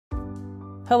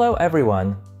Hello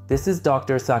everyone, this is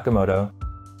Dr. Sakamoto.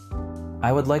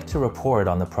 I would like to report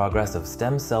on the progress of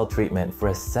stem cell treatment for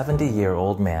a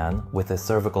 70-year-old man with a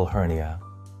cervical hernia.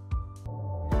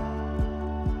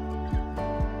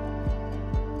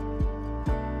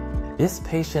 This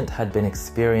patient had been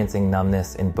experiencing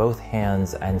numbness in both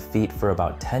hands and feet for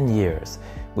about 10 years,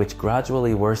 which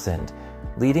gradually worsened,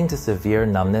 leading to severe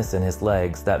numbness in his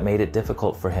legs that made it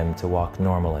difficult for him to walk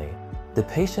normally. The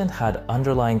patient had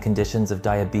underlying conditions of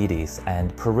diabetes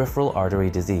and peripheral artery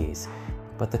disease,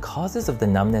 but the causes of the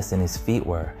numbness in his feet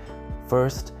were,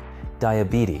 first,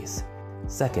 diabetes,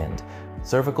 second,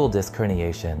 cervical disc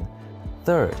herniation,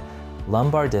 third,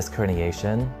 lumbar disc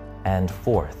herniation, and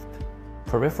fourth,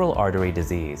 peripheral artery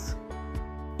disease.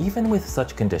 Even with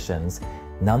such conditions,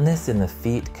 numbness in the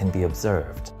feet can be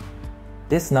observed.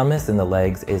 This numbness in the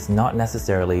legs is not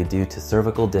necessarily due to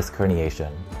cervical disc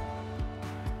herniation.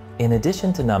 In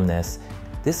addition to numbness,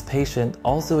 this patient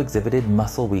also exhibited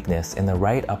muscle weakness in the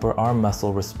right upper arm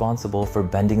muscle responsible for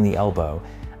bending the elbow,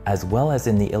 as well as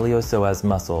in the iliopsoas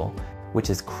muscle, which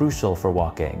is crucial for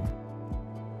walking.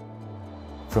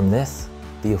 From this,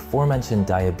 the aforementioned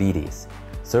diabetes,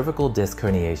 cervical disc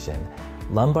herniation,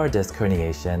 lumbar disc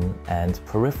herniation, and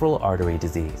peripheral artery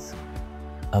disease.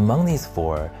 Among these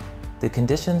four, the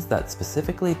conditions that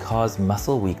specifically cause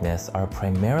muscle weakness are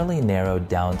primarily narrowed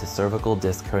down to cervical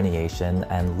disc herniation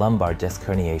and lumbar disc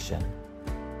herniation.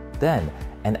 Then,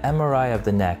 an MRI of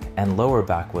the neck and lower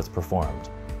back was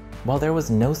performed. While there was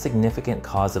no significant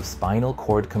cause of spinal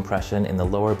cord compression in the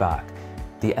lower back,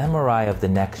 the MRI of the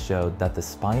neck showed that the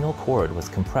spinal cord was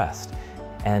compressed,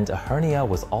 and a hernia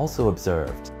was also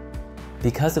observed.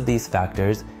 Because of these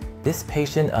factors, this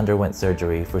patient underwent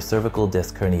surgery for cervical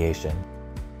disc herniation.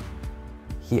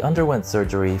 He underwent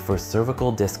surgery for cervical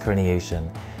disc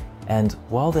herniation, and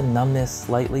while the numbness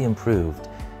slightly improved,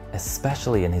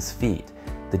 especially in his feet,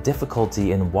 the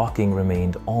difficulty in walking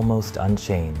remained almost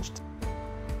unchanged.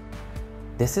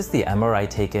 This is the MRI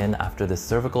taken after the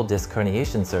cervical disc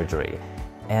herniation surgery,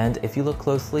 and if you look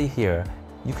closely here,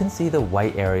 you can see the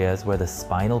white areas where the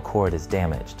spinal cord is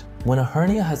damaged. When a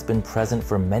hernia has been present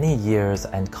for many years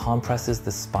and compresses the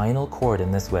spinal cord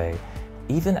in this way,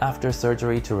 even after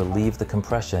surgery to relieve the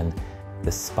compression,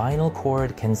 the spinal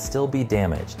cord can still be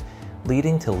damaged,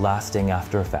 leading to lasting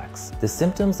aftereffects. The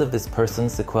symptoms of this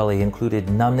person's sequelae included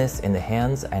numbness in the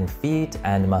hands and feet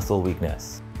and muscle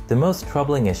weakness. The most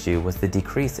troubling issue was the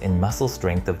decrease in muscle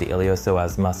strength of the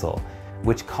iliopsoas muscle,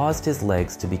 which caused his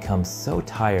legs to become so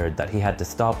tired that he had to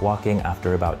stop walking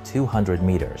after about 200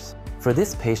 meters. For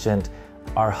this patient,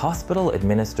 our hospital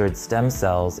administered stem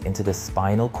cells into the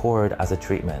spinal cord as a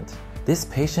treatment. This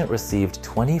patient received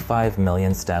 25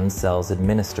 million stem cells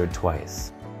administered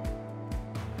twice.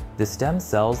 The stem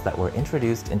cells that were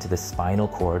introduced into the spinal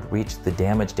cord reached the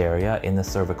damaged area in the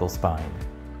cervical spine.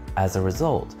 As a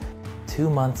result, 2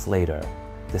 months later,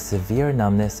 the severe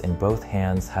numbness in both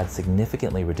hands had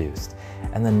significantly reduced,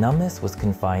 and the numbness was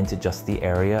confined to just the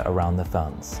area around the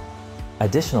thumbs.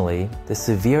 Additionally, the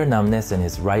severe numbness in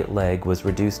his right leg was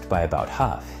reduced by about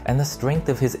half, and the strength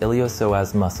of his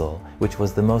iliopsoas muscle, which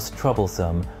was the most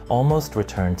troublesome, almost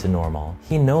returned to normal.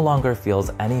 He no longer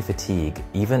feels any fatigue,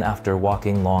 even after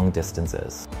walking long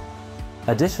distances.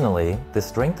 Additionally, the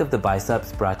strength of the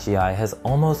biceps brachii has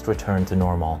almost returned to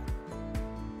normal.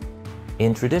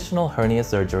 In traditional hernia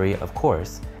surgery, of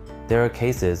course, there are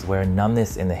cases where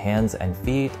numbness in the hands and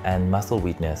feet and muscle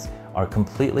weakness are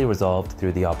completely resolved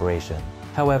through the operation.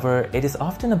 However, it is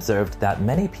often observed that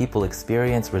many people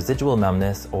experience residual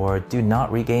numbness or do not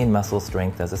regain muscle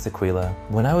strength as a sequela.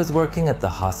 When I was working at the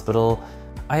hospital,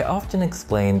 I often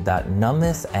explained that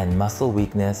numbness and muscle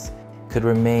weakness could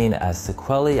remain as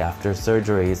sequelae after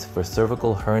surgeries for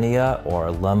cervical hernia or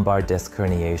lumbar disc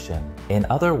herniation. In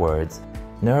other words,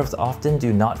 nerves often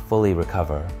do not fully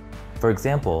recover. For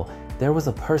example, there was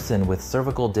a person with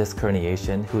cervical disc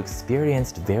herniation who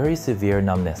experienced very severe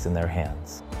numbness in their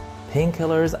hands.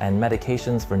 Painkillers and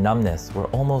medications for numbness were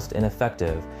almost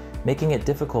ineffective, making it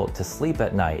difficult to sleep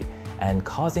at night and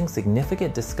causing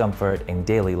significant discomfort in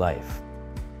daily life.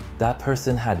 That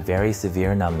person had very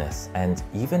severe numbness, and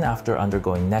even after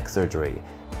undergoing neck surgery,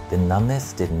 the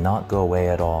numbness did not go away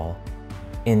at all.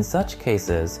 In such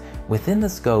cases, within the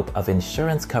scope of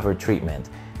insurance-covered treatment,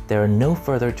 there are no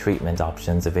further treatment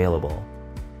options available.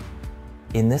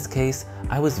 In this case,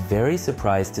 I was very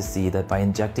surprised to see that by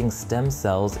injecting stem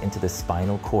cells into the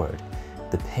spinal cord,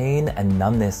 the pain and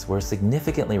numbness were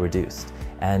significantly reduced,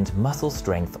 and muscle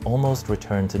strength almost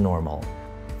returned to normal.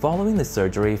 Following the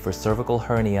surgery for cervical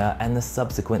hernia and the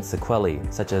subsequent sequelae,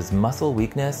 such as muscle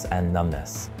weakness and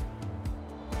numbness.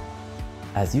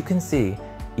 As you can see,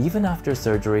 Even after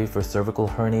surgery for cervical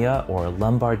hernia or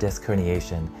lumbar disc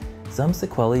herniation, some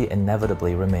sequelae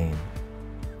inevitably remain.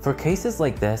 For cases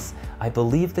like this, I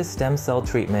believe this stem cell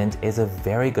treatment is a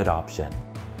very good option.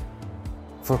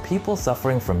 For people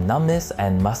suffering from numbness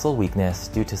and muscle weakness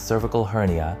due to cervical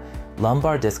hernia,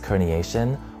 lumbar disc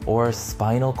herniation, or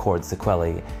spinal cord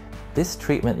sequelae, this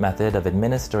treatment method of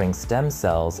administering stem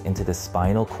cells into the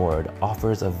spinal cord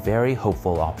offers a very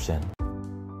hopeful option.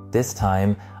 This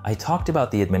time, I talked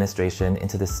about the administration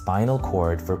into the spinal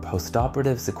cord for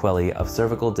postoperative sequelae of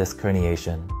cervical disc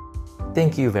herniation.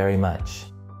 Thank you very much.